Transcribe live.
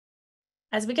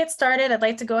As we get started, I'd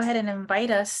like to go ahead and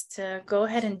invite us to go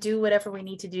ahead and do whatever we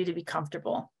need to do to be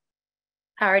comfortable.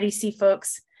 I already see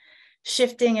folks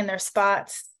shifting in their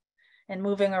spots and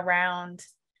moving around.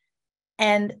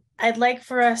 And I'd like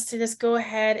for us to just go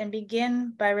ahead and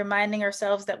begin by reminding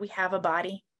ourselves that we have a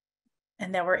body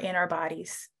and that we're in our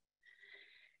bodies.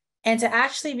 And to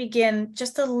actually begin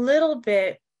just a little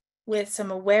bit with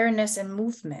some awareness and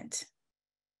movement.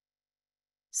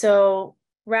 So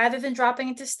rather than dropping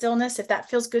into stillness, if that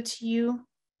feels good to you,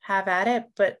 have at it.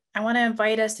 But I want to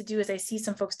invite us to do, as I see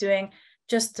some folks doing,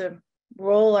 just to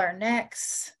roll our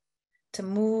necks, to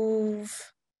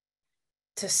move,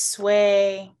 to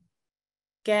sway.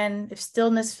 Again, if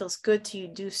stillness feels good to you,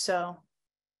 do so.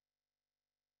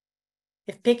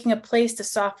 If picking a place to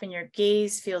soften your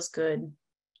gaze feels good,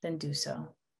 then do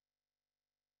so.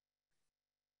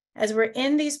 As we're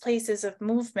in these places of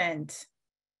movement,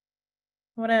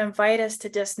 I want to invite us to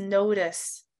just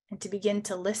notice and to begin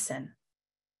to listen.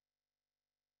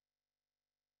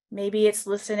 Maybe it's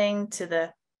listening to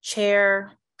the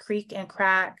chair creak and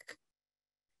crack.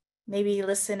 Maybe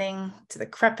listening to the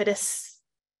crepitus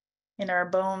in our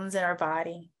bones and our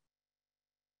body.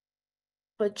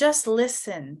 But just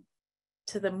listen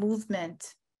to the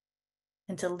movement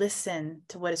and to listen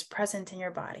to what is present in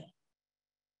your body.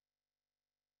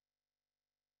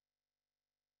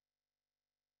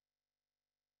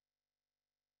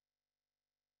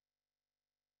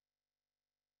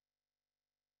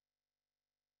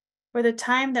 For the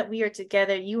time that we are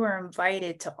together, you are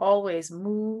invited to always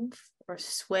move or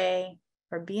sway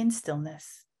or be in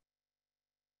stillness.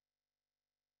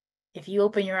 If you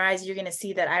open your eyes, you're going to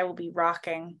see that I will be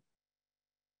rocking.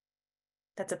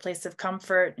 That's a place of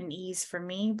comfort and ease for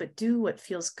me, but do what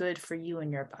feels good for you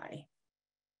and your body.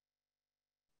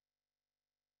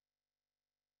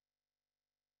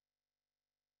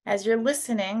 As you're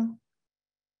listening,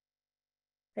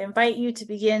 I invite you to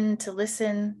begin to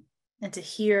listen and to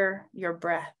hear your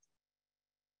breath.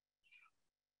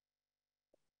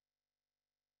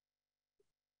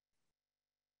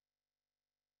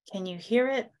 Can you hear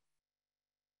it?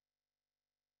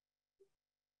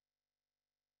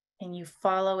 Can you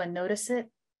follow and notice it?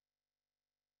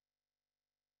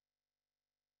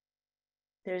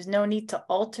 There's no need to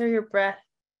alter your breath,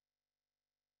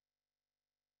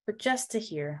 but just to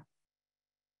hear.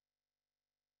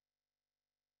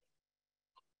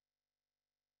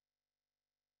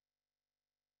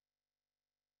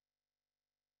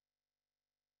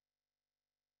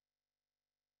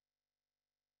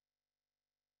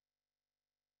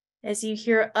 As you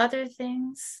hear other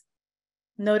things,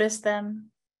 notice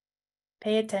them,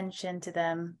 pay attention to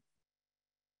them,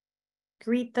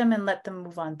 greet them and let them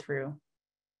move on through.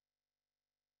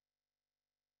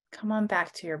 Come on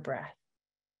back to your breath.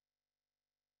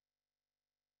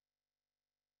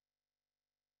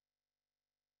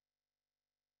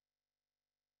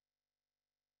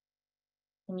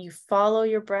 And you follow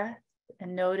your breath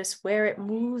and notice where it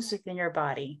moves within your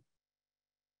body.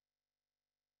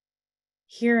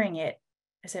 Hearing it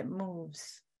as it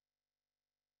moves.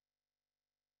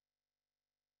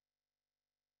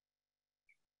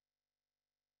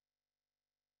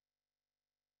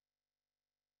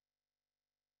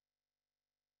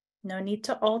 No need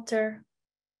to alter,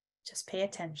 just pay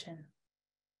attention.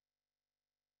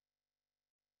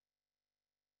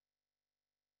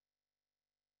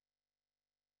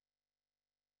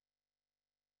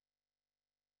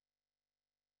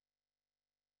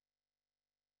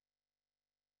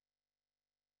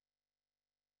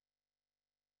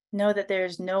 Know that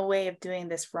there's no way of doing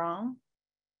this wrong,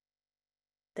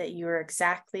 that you are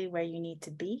exactly where you need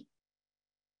to be,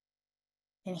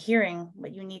 and hearing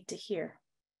what you need to hear.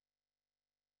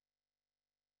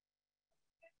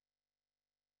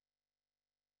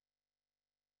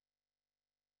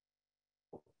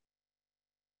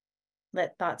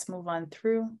 Let thoughts move on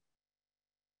through,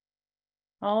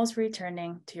 always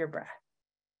returning to your breath.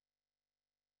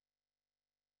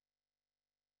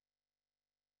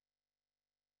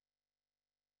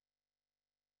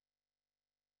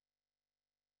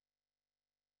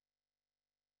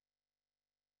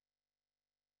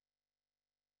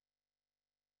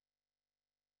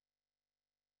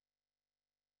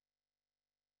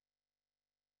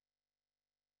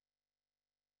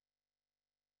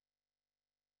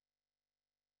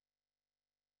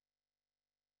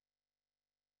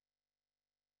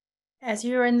 As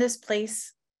you are in this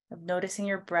place of noticing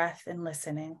your breath and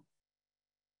listening,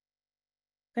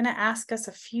 I'm going to ask us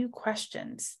a few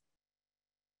questions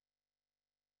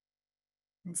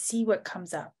and see what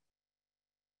comes up.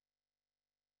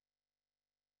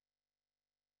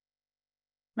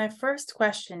 My first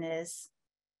question is,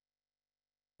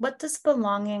 What does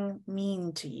belonging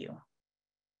mean to you?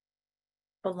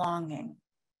 Belonging.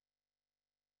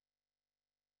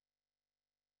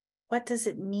 What does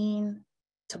it mean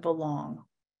to belong?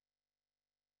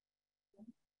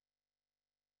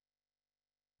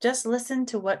 Just listen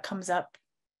to what comes up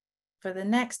for the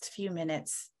next few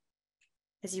minutes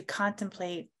as you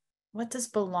contemplate, what does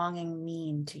belonging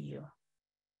mean to you?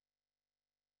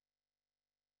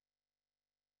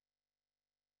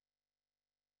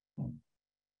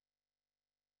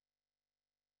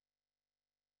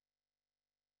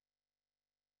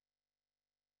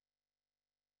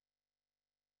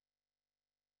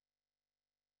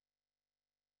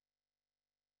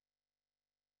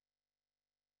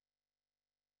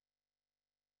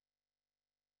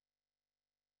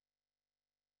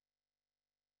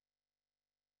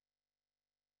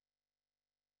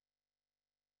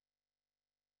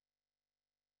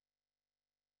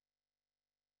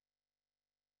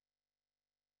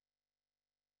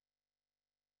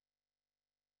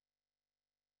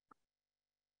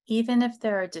 Even if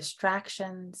there are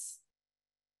distractions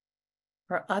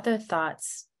or other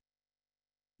thoughts,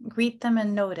 greet them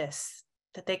and notice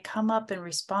that they come up in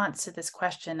response to this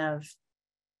question of,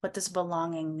 what does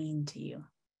belonging mean to you?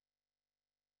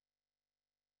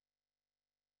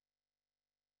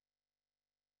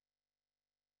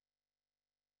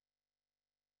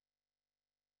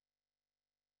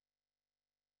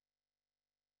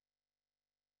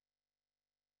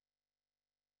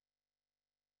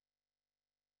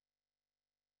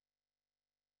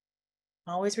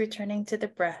 Always returning to the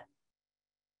breath.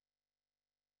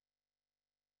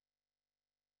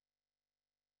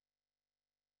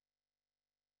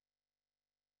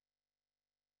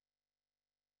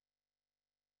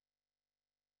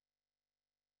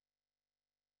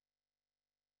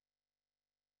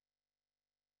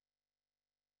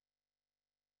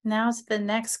 Now to the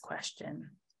next question.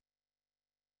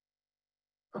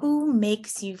 Who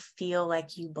makes you feel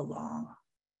like you belong?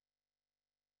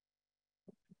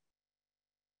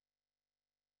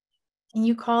 Can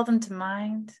you call them to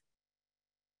mind?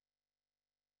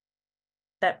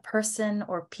 That person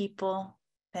or people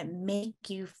that make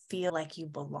you feel like you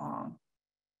belong.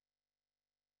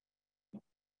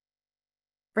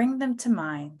 Bring them to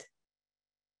mind.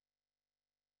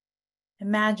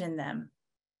 Imagine them.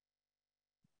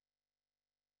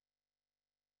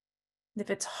 If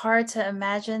it's hard to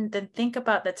imagine, then think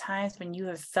about the times when you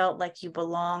have felt like you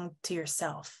belong to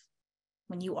yourself,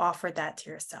 when you offered that to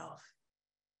yourself.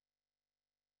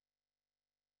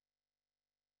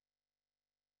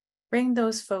 Bring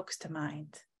those folks to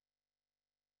mind.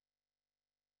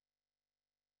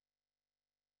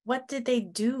 What did they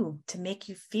do to make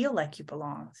you feel like you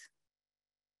belonged?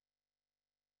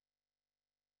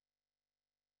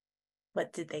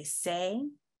 What did they say?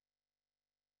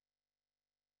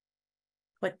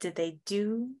 What did they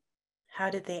do? How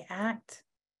did they act?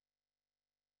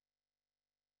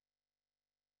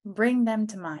 Bring them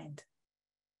to mind.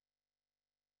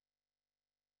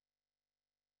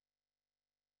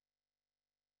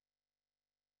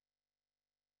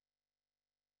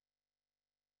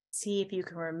 See if you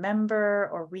can remember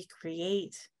or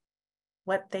recreate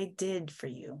what they did for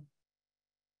you,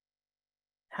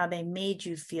 how they made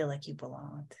you feel like you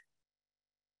belonged.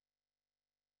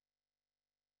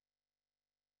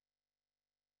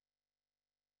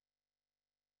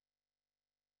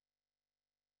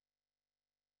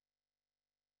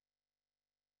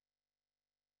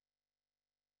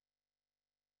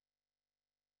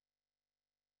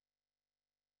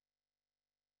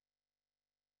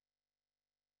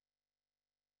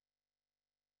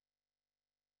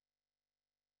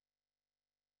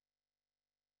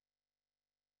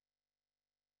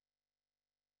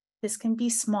 This can be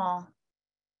small.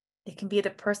 It can be the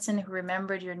person who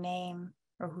remembered your name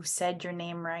or who said your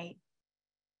name right.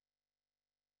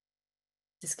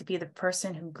 This could be the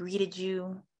person who greeted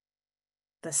you,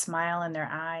 the smile in their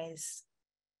eyes.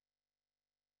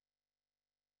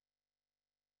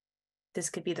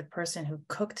 This could be the person who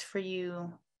cooked for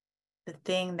you, the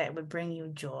thing that would bring you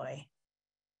joy.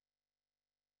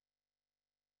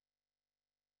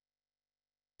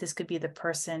 This could be the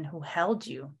person who held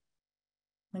you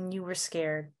when you were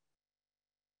scared.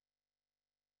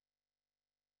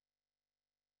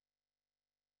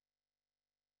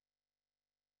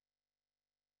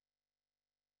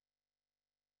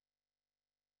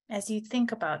 As you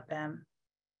think about them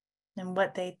and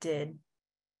what they did,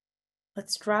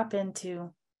 let's drop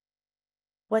into,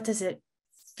 what does it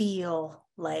feel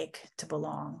like to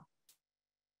belong?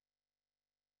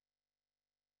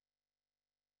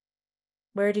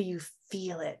 Where do you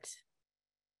feel it?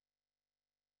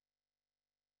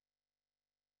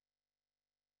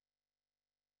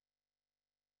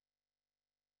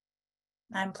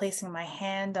 I'm placing my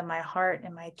hand on my heart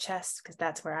and my chest because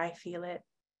that's where I feel it.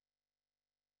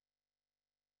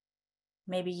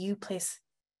 Maybe you place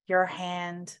your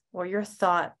hand or your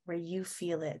thought where you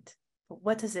feel it. But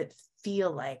what does it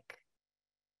feel like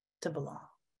to belong?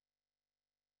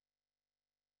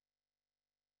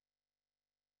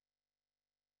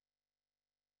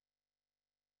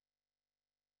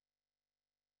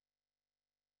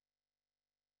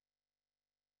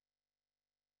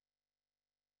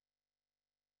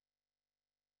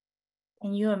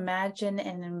 Can you imagine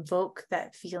and invoke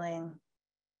that feeling?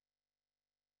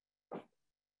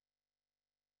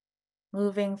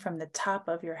 Moving from the top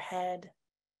of your head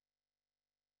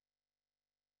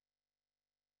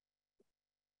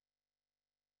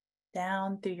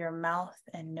down through your mouth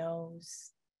and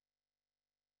nose.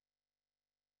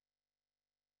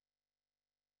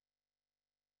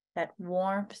 That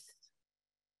warmth,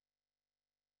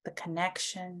 the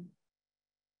connection.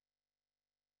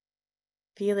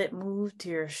 Feel it move to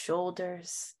your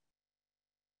shoulders.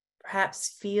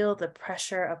 Perhaps feel the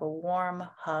pressure of a warm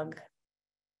hug.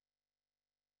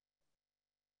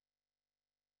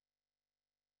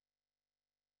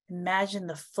 Imagine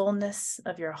the fullness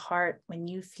of your heart when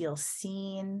you feel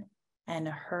seen and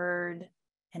heard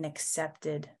and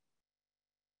accepted.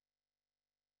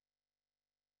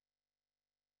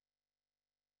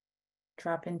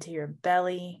 Drop into your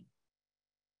belly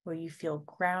where you feel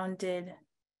grounded,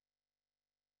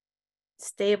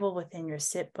 stable within your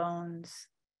sit bones.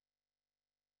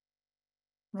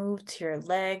 Move to your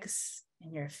legs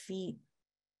and your feet,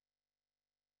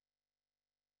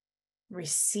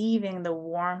 receiving the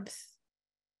warmth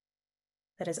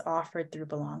that is offered through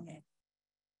belonging.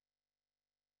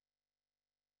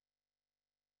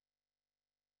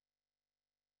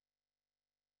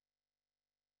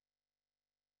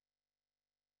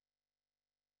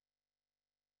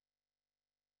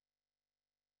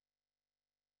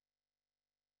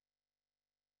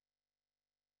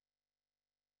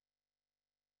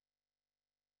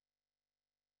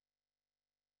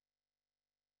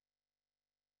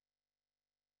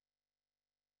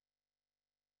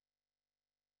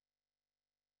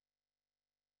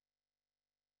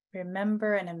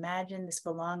 Remember and imagine this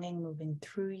belonging moving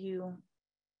through you.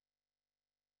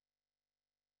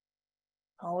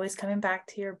 Always coming back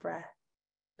to your breath.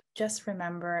 Just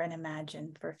remember and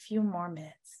imagine for a few more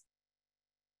minutes.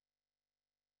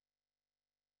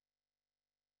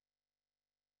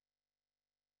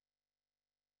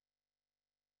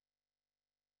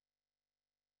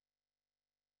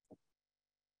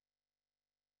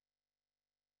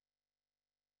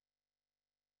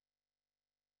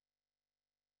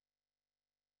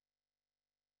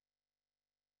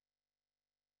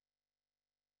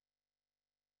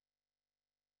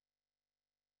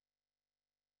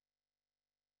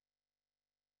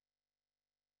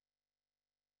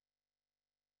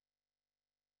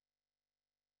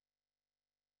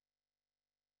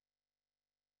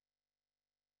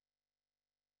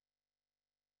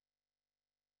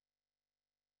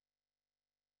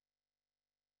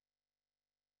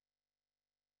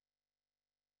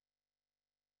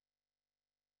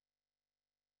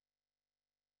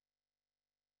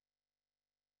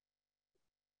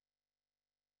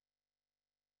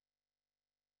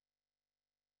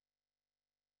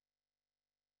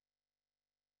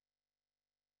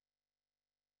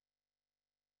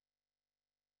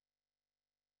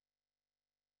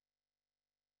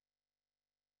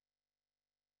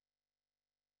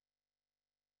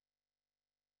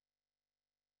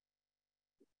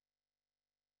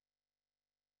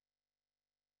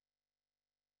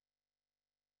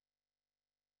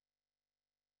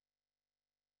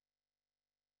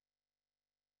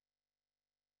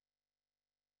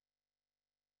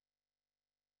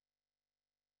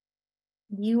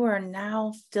 You are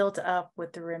now filled up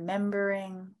with the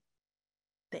remembering,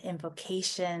 the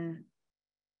invocation,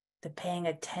 the paying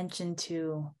attention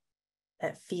to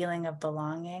that feeling of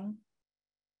belonging.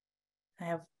 I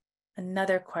have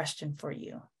another question for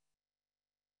you.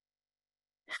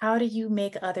 How do you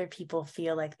make other people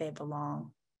feel like they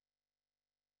belong?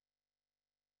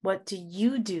 What do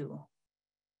you do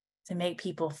to make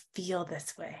people feel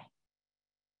this way?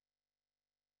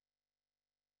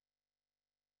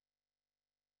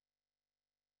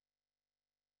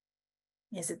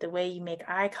 Is it the way you make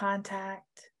eye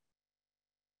contact?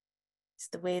 Is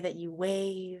it the way that you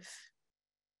wave?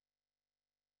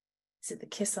 Is it the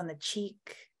kiss on the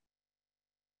cheek?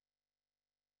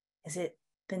 Is it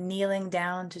the kneeling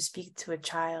down to speak to a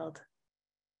child?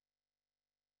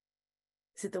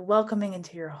 Is it the welcoming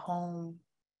into your home?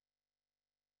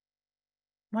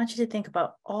 I want you to think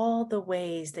about all the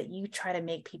ways that you try to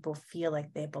make people feel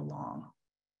like they belong.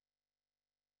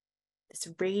 this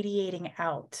radiating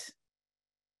out.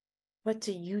 What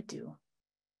do you do?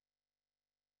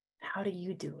 How do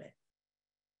you do it?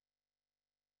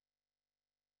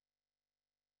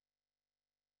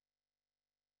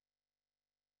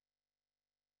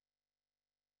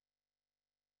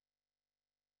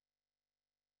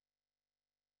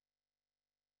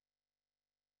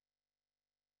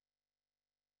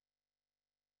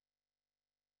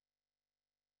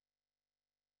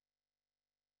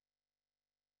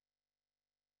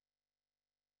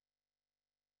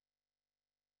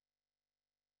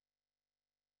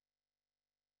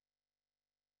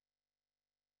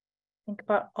 Think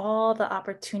about all the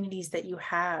opportunities that you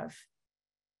have.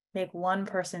 Make one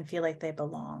person feel like they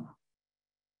belong.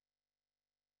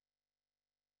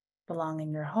 Belong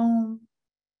in your home,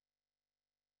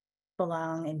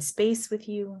 belong in space with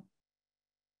you,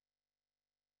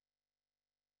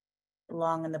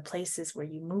 belong in the places where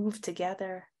you move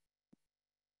together.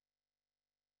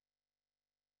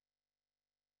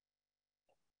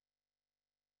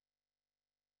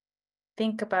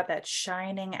 Think about that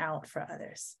shining out for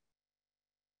others.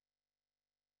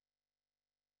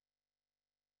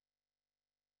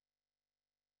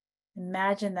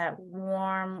 Imagine that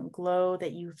warm glow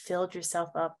that you filled yourself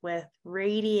up with,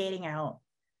 radiating out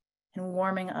and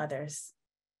warming others.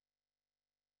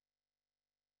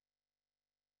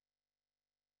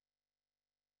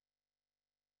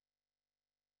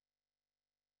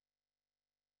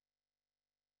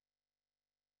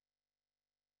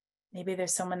 Maybe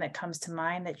there's someone that comes to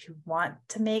mind that you want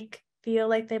to make feel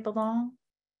like they belong.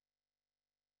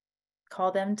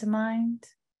 Call them to mind.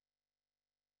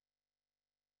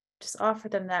 Just offer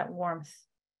them that warmth.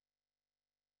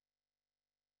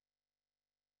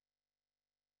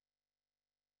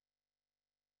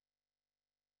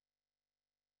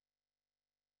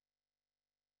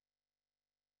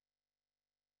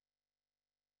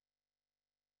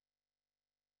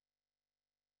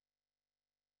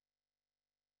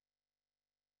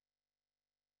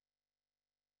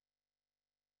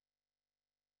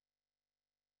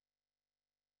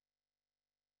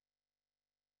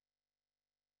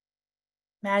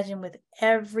 Imagine with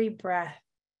every breath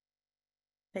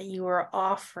that you are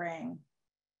offering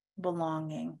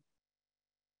belonging.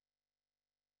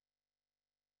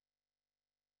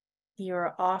 You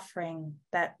are offering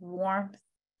that warmth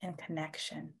and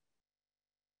connection.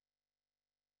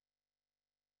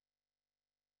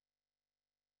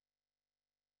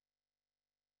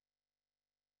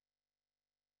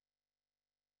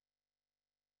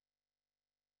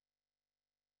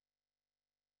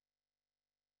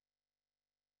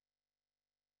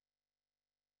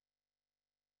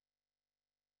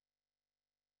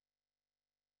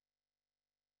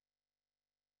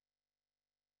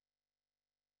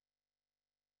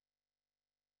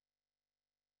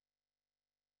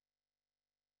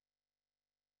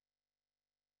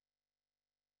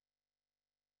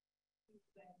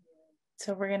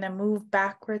 So we're going to move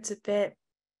backwards a bit.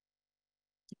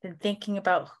 You've been thinking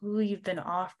about who you've been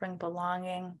offering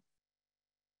belonging,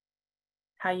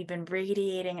 how you've been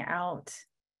radiating out.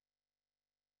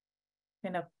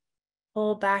 We're going to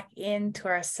pull back into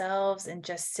ourselves and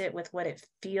just sit with what it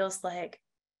feels like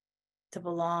to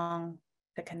belong,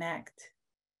 to connect,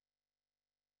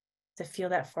 to feel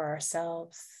that for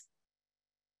ourselves.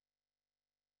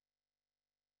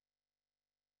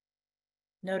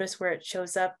 Notice where it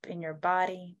shows up in your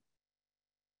body.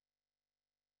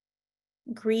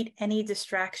 Greet any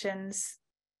distractions.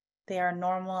 They are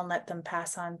normal and let them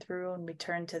pass on through and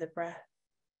return to the breath.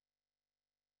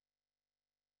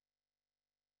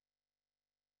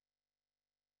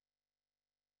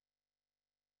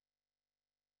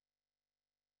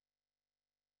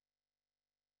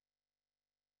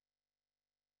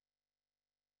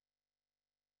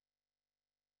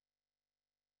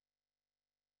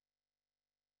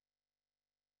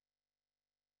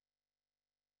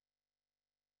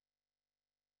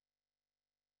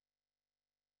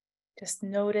 Just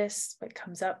notice what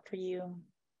comes up for you,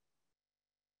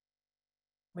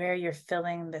 where you're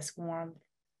feeling this warmth.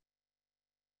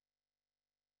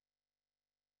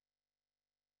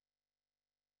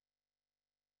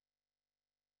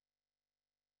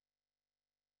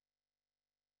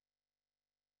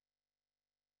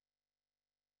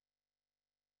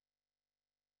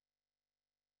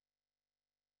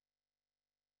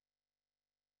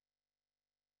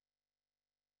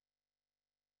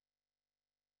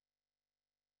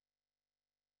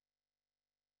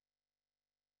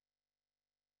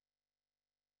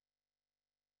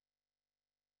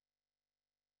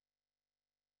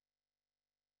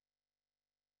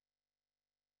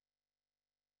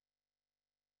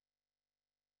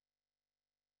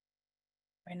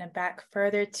 We're going to back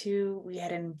further to we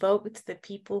had invoked the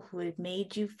people who had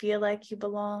made you feel like you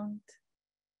belonged.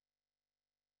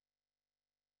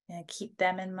 And keep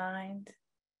them in mind.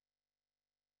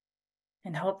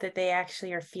 And hope that they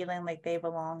actually are feeling like they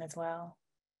belong as well.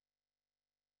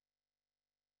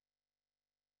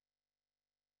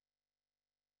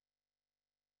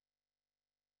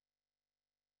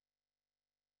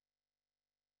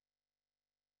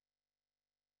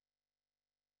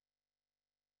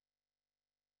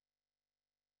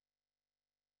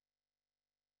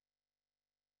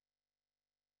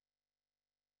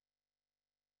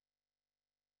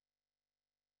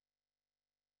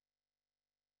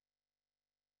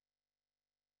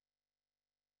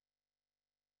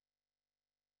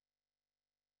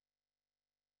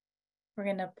 We're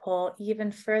going to pull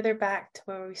even further back to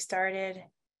where we started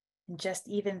and just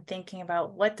even thinking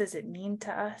about what does it mean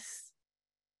to us?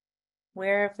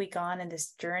 Where have we gone in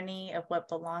this journey of what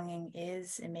belonging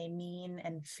is and may mean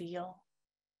and feel?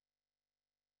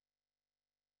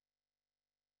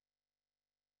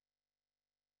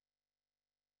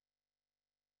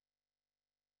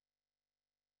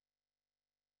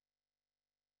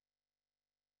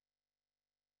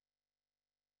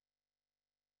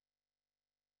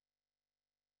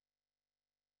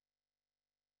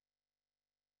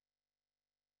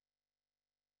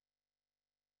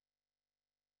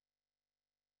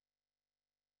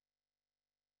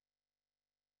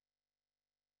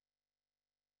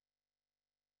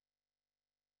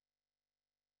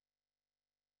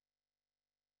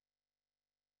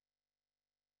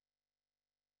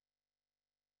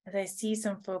 As I see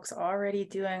some folks already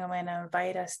doing, I'm going to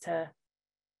invite us to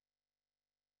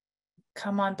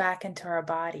come on back into our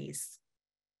bodies.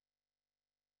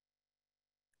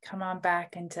 Come on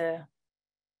back into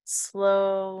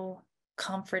slow,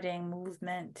 comforting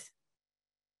movement.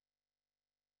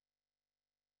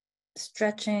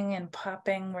 Stretching and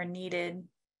popping where needed.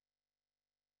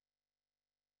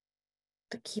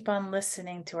 But keep on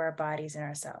listening to our bodies and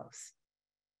ourselves.